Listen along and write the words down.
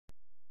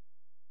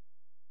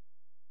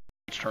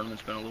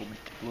tournament's been a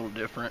little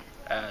different,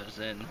 as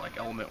in like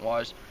element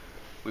wise.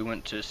 We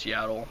went to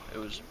Seattle. It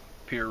was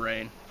pure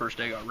rain. First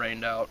day got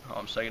rained out.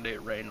 Second day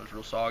it rained. It was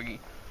real soggy.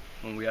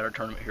 When we had our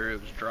tournament here,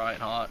 it was dry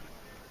and hot.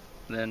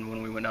 Then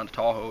when we went down to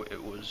Tahoe,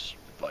 it was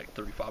like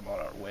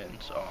 35-mile-an-hour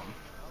winds.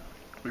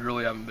 We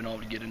really haven't been able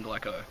to get into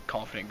like a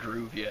confident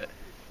groove yet,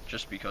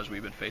 just because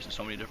we've been facing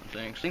so many different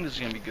things. I think this is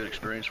going to be a good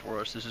experience for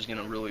us. This is going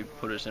to really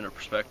put us in a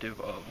perspective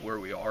of where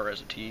we are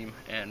as a team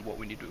and what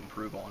we need to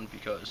improve on,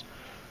 because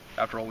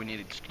after all, we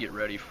need to get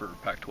ready for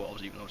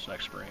Pac-12s, even though it's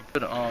next spring.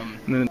 But,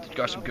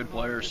 got some good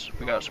players.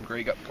 We got some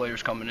great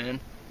players coming in.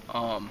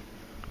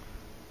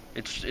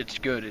 It's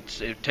good.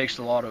 It takes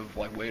a lot of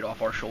like weight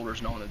off our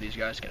shoulders knowing that these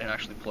guys can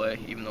actually play,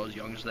 even though as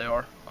young as they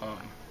are.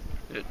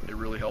 It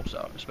really helps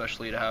out,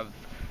 especially to have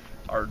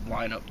our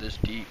lineup this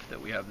deep,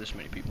 that we have this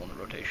many people in the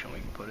rotation we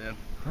can put in.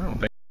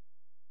 Oh.